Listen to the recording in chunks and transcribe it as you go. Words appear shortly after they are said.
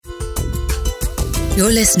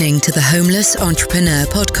You're listening to the Homeless Entrepreneur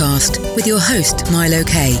Podcast with your host, Milo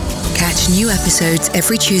K. Catch new episodes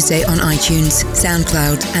every Tuesday on iTunes,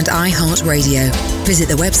 SoundCloud, and iHeartRadio. Visit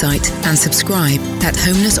the website and subscribe at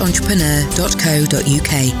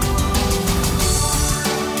homelessentrepreneur.co.uk.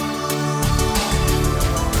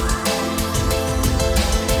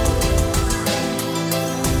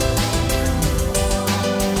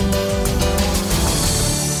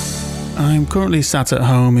 I'm currently sat at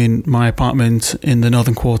home in my apartment in the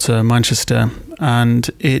Northern Quarter, Manchester, and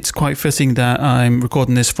it's quite fitting that I'm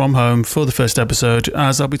recording this from home for the first episode,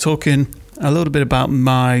 as I'll be talking a little bit about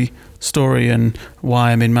my story and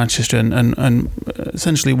why I'm in Manchester and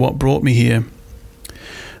essentially what brought me here.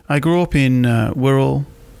 I grew up in Wirral,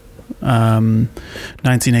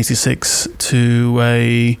 1986, to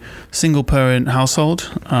a single parent household.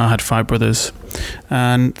 I had 5 brothers,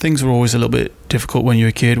 and things were always a little bit difficult when you're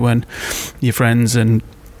a kid, when your friends and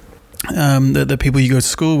the people you go to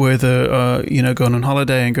school with are going on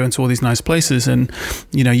holiday and going to all these nice places, and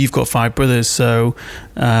you've got 5 brothers, so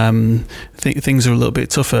things are a little bit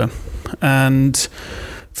tougher. And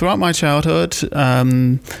throughout my childhood,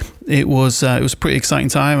 it was a pretty exciting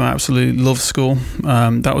time. I absolutely loved school.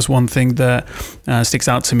 That was one thing that sticks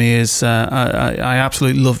out to me, is I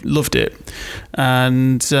absolutely loved it.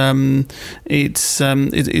 And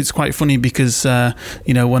it's quite funny because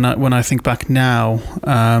when I think back now,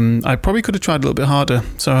 I probably could have tried a little bit harder.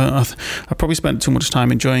 So I probably spent too much time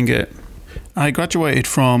enjoying it. I graduated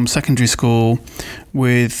from secondary school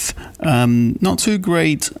with not too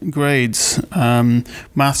great grades.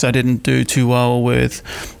 Maths I didn't do too well with.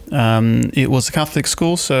 It was a Catholic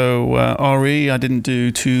school, so RE I didn't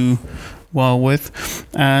do too well with.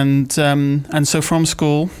 And so from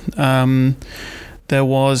school, there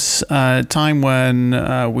was a time when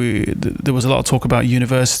there was a lot of talk about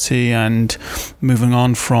university and moving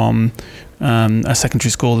on from a secondary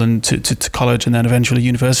school and to college and then eventually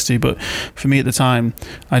university. But for me at the time,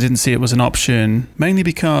 I didn't see it was an option, mainly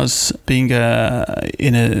because being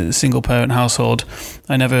in a single parent household,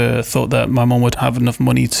 I never thought that my mum would have enough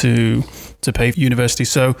money to pay for university.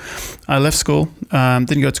 So I left school,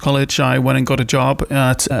 didn't go to college. I went and got a job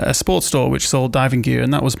at a sports store which sold diving gear,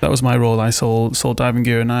 and that was my role. I sold diving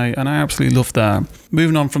gear, and I absolutely loved that.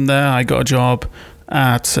 Moving on from there, I got a job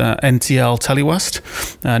at NTL Telewest,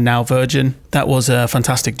 now Virgin. That was a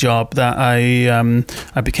fantastic job that I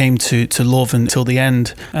became to love until the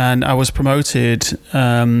end, and I was promoted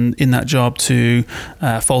in that job to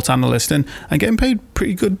fault analyst, and getting paid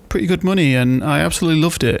pretty good money, and I absolutely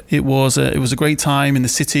loved it. It was a great time in the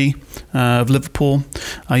city of Liverpool.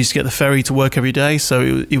 I used to get the ferry to work every day,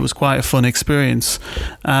 so it was quite a fun experience.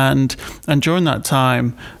 And during that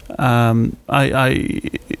time, I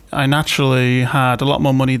naturally had a lot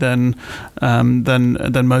more money than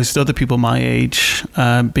most other people my age,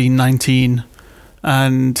 being 19,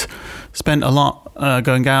 and spent a lot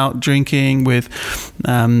going out, drinking with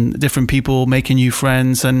different people, making new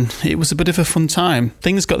friends, and it was a bit of a fun time.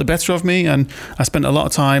 Things got the better of me, and I spent a lot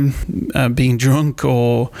of time being drunk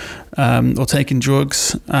or taking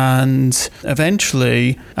drugs, and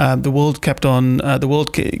eventually the world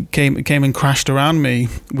came and crashed around me.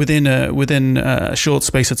 Within a short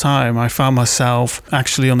space of time, I found myself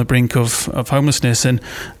actually on the brink of homelessness, and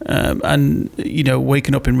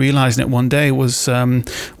waking up and realizing it one day was a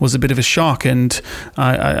bit of a shock. And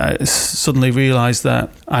I suddenly realized that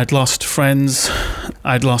I'd lost friends,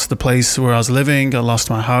 I'd lost the place where I was living, I lost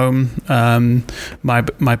my home,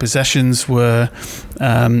 my possessions were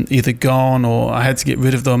either gone or I had to get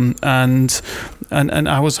rid of them, and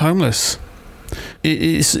I was homeless.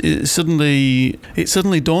 It suddenly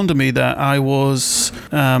dawned on me that I was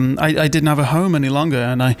I didn't have a home any longer,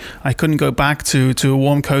 and I couldn't go back to a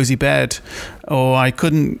warm cozy bed, or I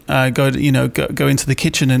couldn't go into the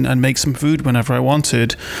kitchen and make some food whenever I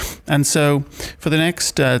wanted. And so for the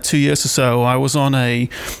next 2 years or so, I was on a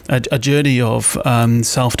journey of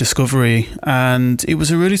self-discovery, and it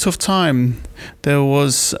was a really tough time. There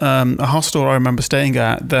was a hostel I remember staying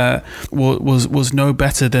at that was no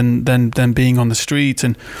better than being on the street,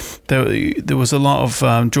 and there was a lot of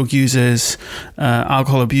drug users,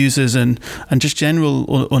 alcohol abusers, and just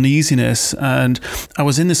general uneasiness. And I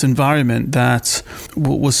was in this environment that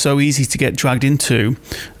was so easy to get dragged into,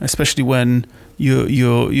 especially when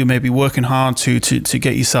you're maybe working hard to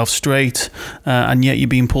get yourself straight, and yet you're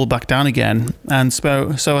being pulled back down again. And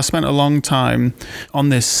so I spent a long time on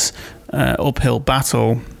this uphill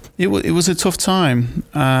battle. It was a tough time,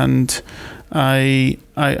 and I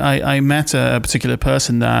met a particular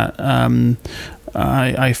person that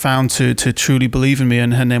I found to truly believe in me,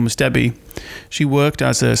 and her name was Debbie. she worked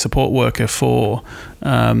as a support worker for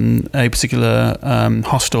a particular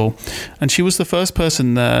hostel, and she was the first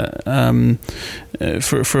person that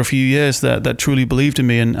for a few years that truly believed in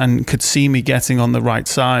me and could see me getting on the right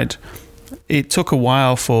side. It took a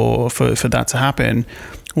while for that to happen.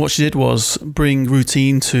 What she did was bring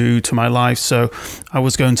routine to my life. So I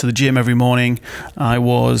was going to the gym every morning. I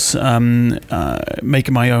was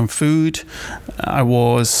making my own food. I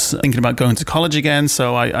was thinking about going to college again.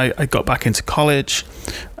 So I got back into college.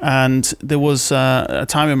 And there was a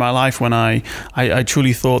time in my life when I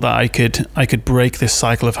truly thought that I could break this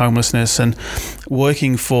cycle of homelessness. And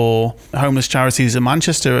working for homeless charities in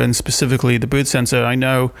Manchester, and specifically the Bird Centre, I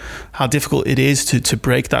know how difficult it is to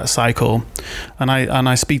break that cycle. And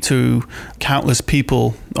I speak to countless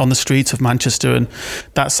people on the streets of Manchester, and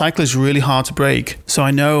that cycle is really hard to break. So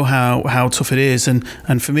I know how tough it is. And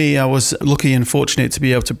for me, I was lucky and fortunate to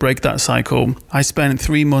be able to break that cycle. I spent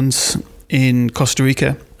 3 months in Costa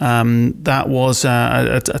Rica. That was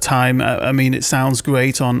a time, I mean, it sounds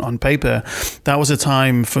great on paper. That was a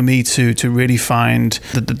time for me to really find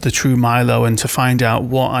the true Milo and to find out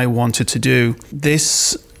what I wanted to do.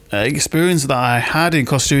 This experience that I had in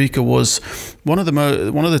Costa Rica was one of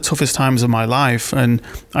the toughest times of my life, and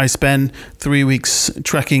I spent 3 weeks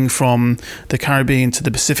trekking from the Caribbean to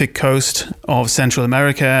the Pacific coast of Central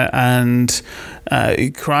America, and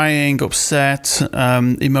crying, upset,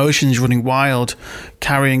 emotions running wild,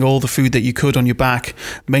 carrying all the food that you could on your back,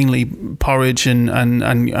 mainly porridge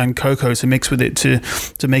and cocoa to mix with it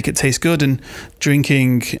to make it taste good, and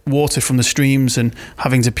drinking water from the streams and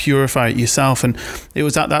having to purify it yourself. And it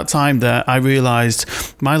was at that time that I realized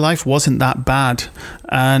my life wasn't that bad,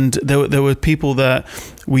 and there were people that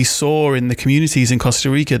we saw in the communities in Costa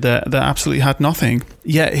Rica that absolutely had nothing.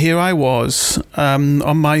 Yet here I was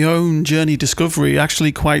on my own journey discovery,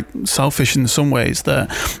 actually quite selfish in some ways, that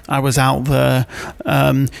I was out there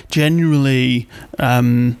genuinely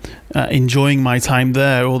enjoying my time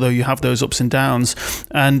there, although you have those ups and downs.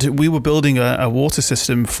 And we were building a water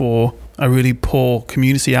system for a really poor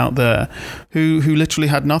community out there who literally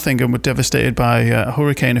had nothing and were devastated by a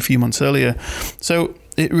hurricane a few months earlier. So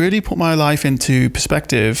it really put my life into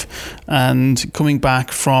perspective. And coming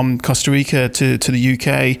back from Costa Rica to the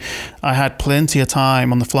UK, I had plenty of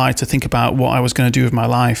time on the fly to think about what I was going to do with my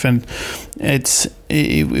life. And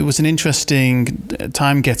it was an interesting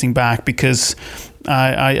time getting back, because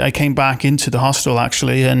I came back into the hostel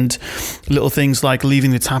actually, and little things like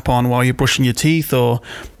leaving the tap on while you're brushing your teeth, or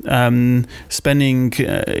spending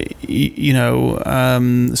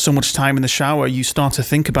so much time in the shower, you start to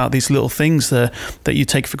think about these little things that you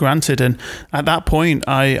take for granted. And at that point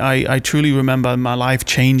I truly remember my life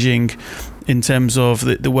changing in terms of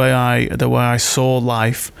the way I saw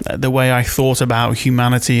life, the way I thought about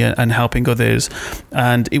humanity and helping others.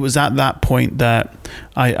 And it was at that point that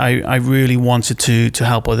I really wanted to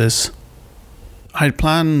help others. I had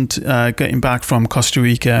planned getting back from Costa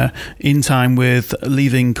Rica in time with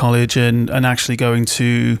leaving college and actually going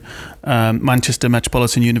to Manchester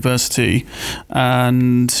Metropolitan University,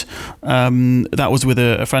 and that was with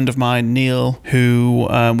a friend of mine, Neil, who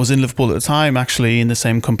was in Liverpool at the time, actually in the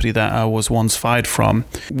same company that I was once fired from.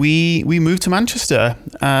 We moved to Manchester,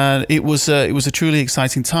 and it was a truly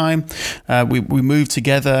exciting time. We moved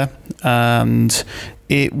together, and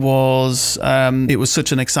it was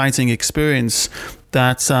such an exciting experience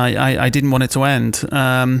that I didn't want it to end.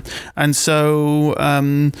 And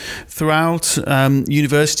so throughout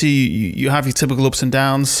university, you have your typical ups and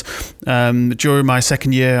downs. During my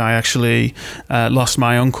second year, I actually lost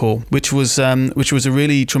my uncle, which was a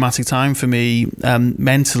really traumatic time for me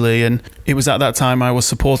mentally. And it was at that time I was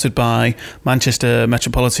supported by Manchester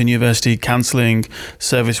Metropolitan University Counselling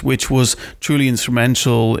Service, which was truly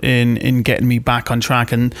instrumental in getting me back on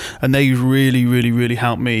track. And they really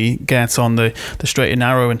helped me get on the straight and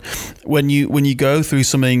narrow. And when you go through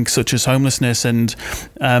something such as homelessness and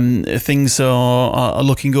things are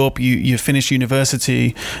looking up, you finish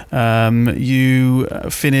university, you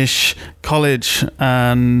finish college,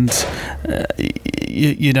 and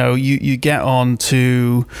you get on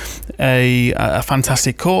to a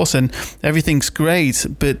fantastic course and everything's great,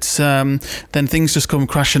 but then things just come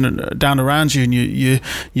crashing down around you, and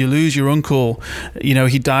you lose your uncle.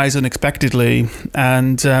 He dies unexpectedly,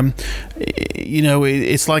 and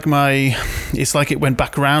it's like it went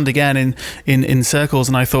back around again in circles.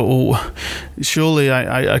 And I thought, well, surely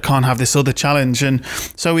I can't have this other challenge. And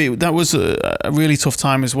so that was a really tough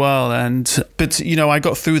time as well. But I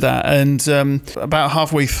got through that, and about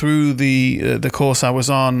halfway through the course I was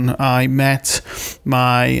on, I met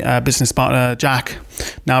my business partner Jack,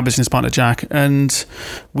 now business partner Jack, and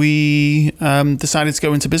we decided to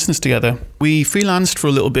go into business together. We freelanced for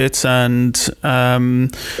a little bit, and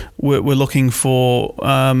we're looking for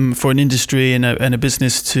an industry and a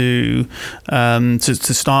business to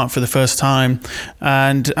start for the first time.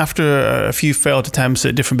 And after a few failed attempts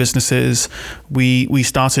at different businesses, we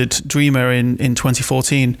started Dreamer in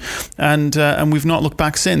 2014, and we've not looked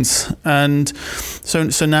back since. And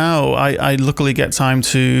so now I luckily get time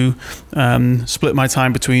to split my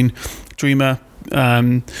time between Dreamer,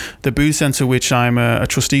 the Booth Centre, which I'm a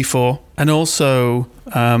trustee for, and also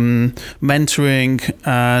mentoring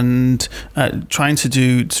and trying to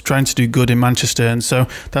do good in Manchester. And so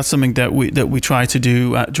that's something that we try to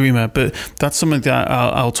do at Dreamer. But that's something that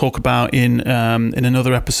I'll talk about in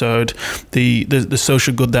another episode. The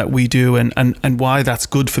social good that we do and why that's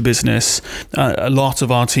good for business. A lot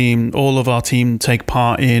of our team, all of our team, take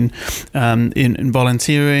part in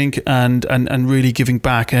volunteering and really giving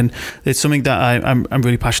back. And it's something that I'm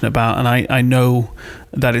really passionate about, and I know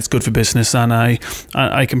that it's good for business, and I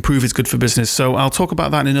can prove it's good for business. So I'll talk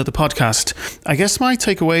about that in another podcast. I guess my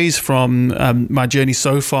takeaways from my journey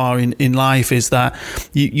so far in life is that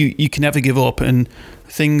you can never give up, and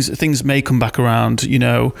things may come back around. You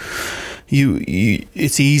know,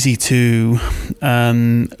 it's easy to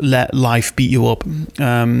let life beat you up,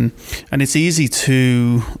 and it's easy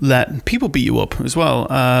to let people beat you up as well.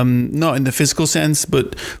 Not in the physical sense,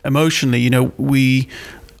 but emotionally. You know,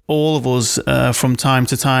 all of us from time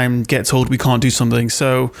to time get told we can't do something.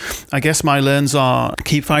 So I guess my learns are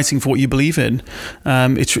keep fighting for what you believe in.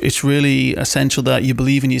 It's really essential that you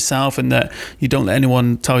believe in yourself and that you don't let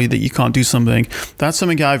anyone tell you that you can't do something. That's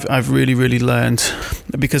something I've really, really learned,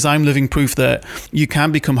 because I'm living proof that you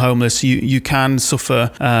can become homeless. You can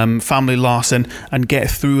suffer family loss and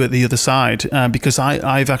get through at the other side, because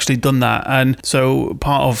I've actually done that. And so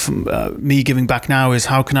part of me giving back now is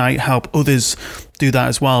how can I help others do that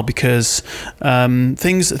as well, because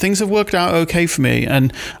things have worked out okay for me,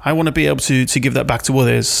 and I want to be able to give that back to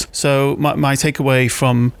others. So my takeaway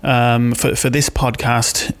from for this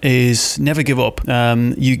podcast is never give up.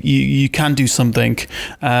 You can do something,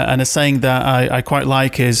 and a saying that I quite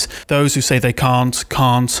like is those who say they can't,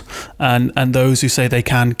 and those who say they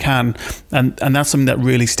can, and that's something that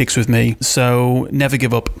really sticks with me. So never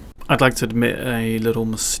give up. I'd like to admit a little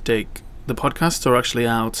mistake. The podcasts are actually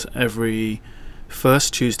out every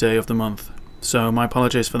first Tuesday of the month, so my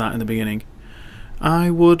apologies for that in the beginning. I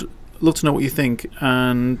would love to know what you think,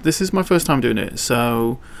 and this is my first time doing it,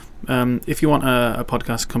 so if you want a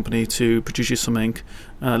podcast company to produce you something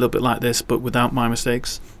a little bit like this but without my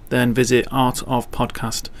mistakes, then visit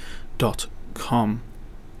artofpodcast.com.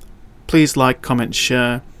 Please like, comment,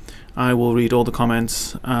 share. I will read all the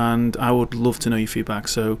comments, and I would love to know your feedback,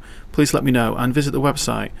 so please let me know, and visit the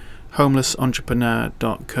website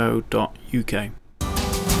homelessentrepreneur.co.uk.